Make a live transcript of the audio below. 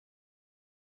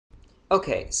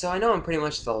Okay, so I know I'm pretty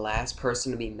much the last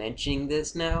person to be mentioning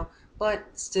this now, but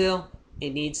still, it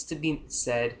needs to be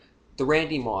said, the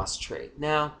Randy Moss trade.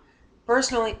 Now,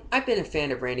 personally, I've been a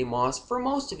fan of Randy Moss for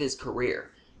most of his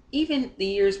career, even the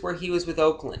years where he was with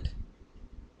Oakland.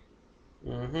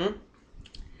 Mm-hmm.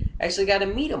 Actually got to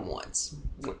meet him once,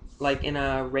 like in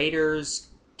a Raiders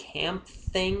camp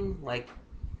thing. Like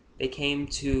they came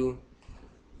to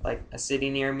like a city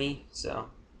near me, so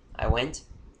I went.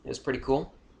 It was pretty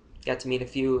cool. Got to meet a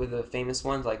few of the famous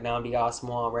ones like Namdi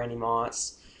Oswald, Randy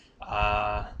Moss.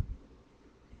 I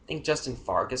think Justin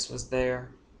Fargas was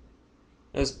there.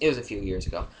 It was a few years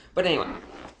ago. But anyway,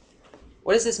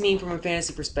 what does this mean from a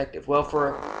fantasy perspective? Well,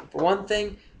 for one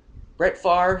thing, Brett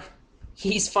Favre,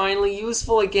 he's finally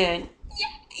useful again.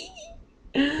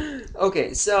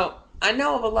 Okay, so I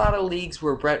know of a lot of leagues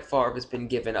where Brett Favre has been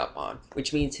given up on,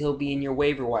 which means he'll be in your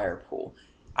waiver wire pool.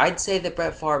 I'd say that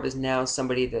Brett Favre is now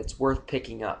somebody that's worth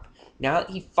picking up. Now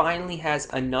that he finally has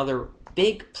another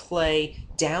big play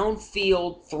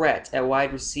downfield threat at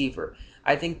wide receiver,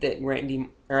 I think that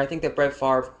Brett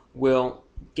Favre will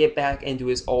get back into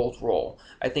his old role.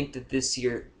 I think that this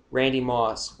year Randy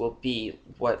Moss will be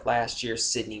what last year's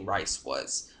Sidney Rice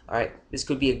was. All right, this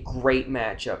could be a great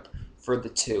matchup for the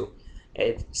two.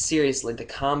 Seriously, the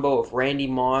combo of Randy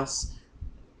Moss,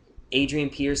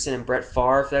 Adrian Peterson, and Brett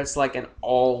Favre, that's like an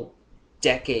all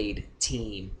decade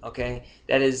team, okay?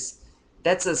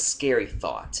 That's a scary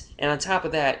thought. And on top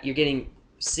of that, you're getting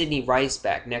Sidney Rice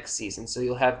back next season, so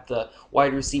you'll have the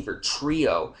wide receiver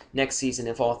trio next season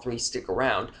if all three stick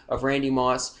around of Randy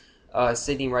Moss,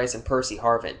 Sidney Rice, and Percy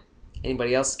Harvin.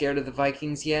 Anybody else scared of the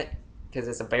Vikings yet? Because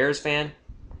as a Bears fan,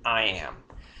 I am.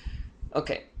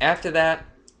 Okay, after that,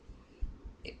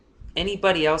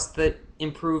 anybody else that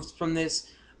improves from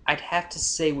this, I'd have to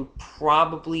say would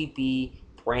probably be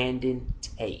Brandon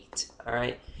Tate. All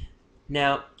right.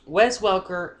 Now, Wes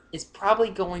Welker is probably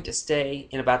going to stay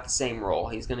in about the same role.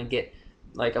 He's going to get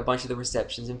like a bunch of the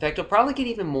receptions. In fact, he'll probably get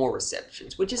even more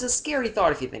receptions, which is a scary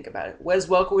thought if you think about it. Wes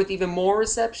Welker with even more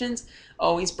receptions?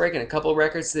 Oh, he's breaking a couple of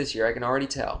records this year, I can already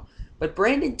tell. But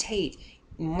Brandon Tate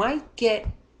might get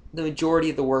the majority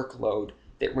of the workload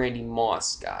that Randy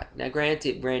Moss got. Now,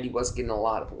 granted, Randy was getting a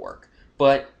lot of work,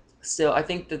 but still, I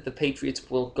think that the Patriots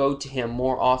will go to him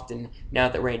more often now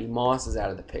that Randy Moss is out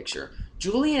of the picture.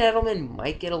 Julian Edelman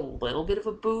might get a little bit of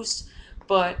a boost,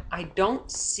 but I don't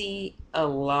see a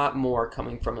lot more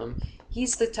coming from him.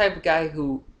 He's the type of guy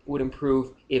who would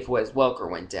improve if Wes Welker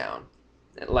went down,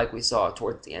 like we saw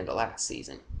towards the end of last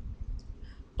season.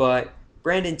 But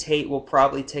Brandon Tate will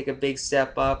probably take a big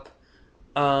step up.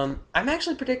 I'm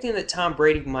actually predicting that Tom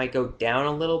Brady might go down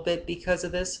a little bit because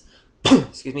of this.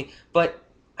 Excuse me. But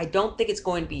I don't think it's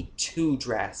going to be too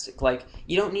drastic. Like,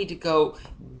 you don't need to go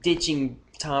ditching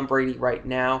Tom Brady right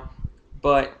now.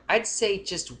 But I'd say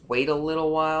just wait a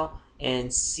little while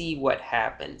and see what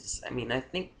happens. I mean, I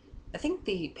think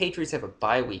the Patriots have a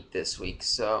bye week this week,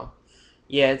 so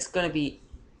yeah, it's not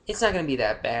gonna be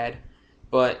that bad,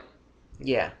 but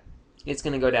yeah, it's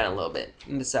gonna go down a little bit.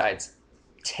 And besides,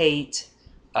 Tate,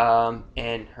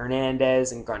 and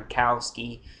Hernandez and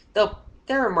Gronkowski,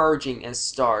 they're emerging as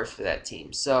stars for that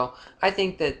team. So I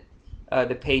think that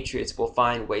the Patriots will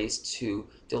find ways to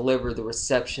deliver the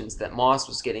receptions that Moss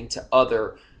was getting to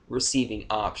other receiving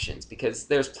options because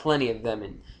there's plenty of them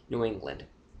in New England.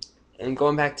 And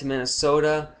going back to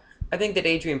Minnesota, I think that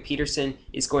Adrian Peterson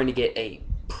is going to get a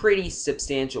pretty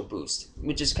substantial boost,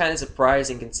 which is kind of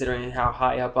surprising considering how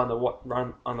high up on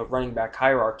the running back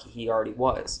hierarchy he already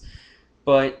was.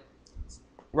 But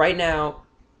right now,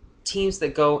 teams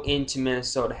that go into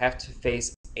Minnesota have to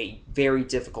face a very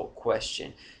difficult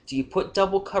question. Do you put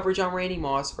double coverage on Randy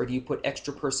Moss or do you put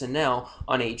extra personnel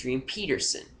on Adrian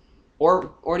Peterson?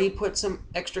 Or do you put some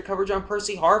extra coverage on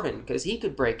Percy Harvin because he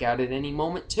could break out at any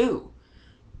moment too?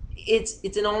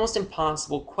 It's an almost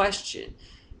impossible question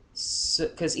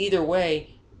because either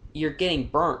way you're getting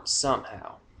burnt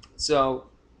somehow. So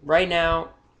right now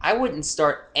I wouldn't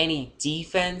start any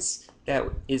defense that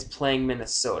is playing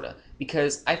Minnesota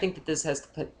because I think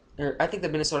that I think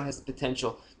that Minnesota has the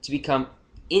potential to become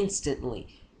instantly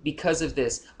because of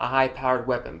this a high-powered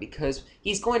weapon because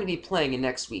he's going to be playing in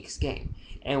next week's game.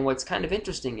 And what's kind of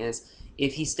interesting is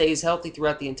if he stays healthy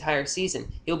throughout the entire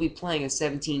season, he'll be playing a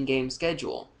 17-game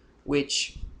schedule,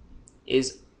 which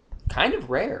is kind of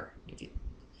rare. If you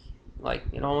like,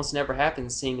 it almost never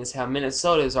happens, seeing as how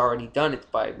Minnesota has already done its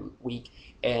bye week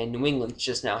and New England's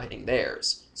just now hitting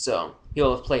theirs. So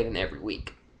he'll have played in every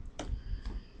week.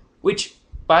 Which,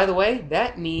 by the way,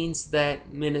 that means that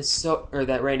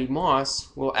Randy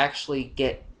Moss will actually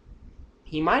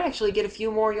he might actually get a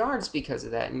few more yards because of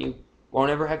that, and you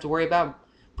won't ever have to worry about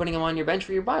putting him on your bench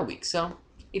for your bye week. So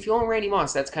if you own Randy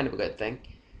Moss, that's kind of a good thing.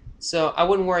 So I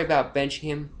wouldn't worry about benching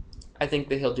him. I think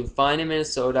that he'll do fine in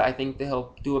Minnesota. I think that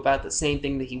he'll do about the same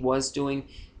thing that he was doing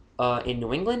in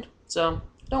New England. So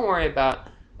don't worry about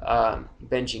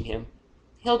benching him.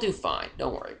 He'll do fine.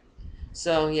 Don't worry.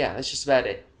 So yeah, that's just about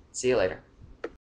it. See you later.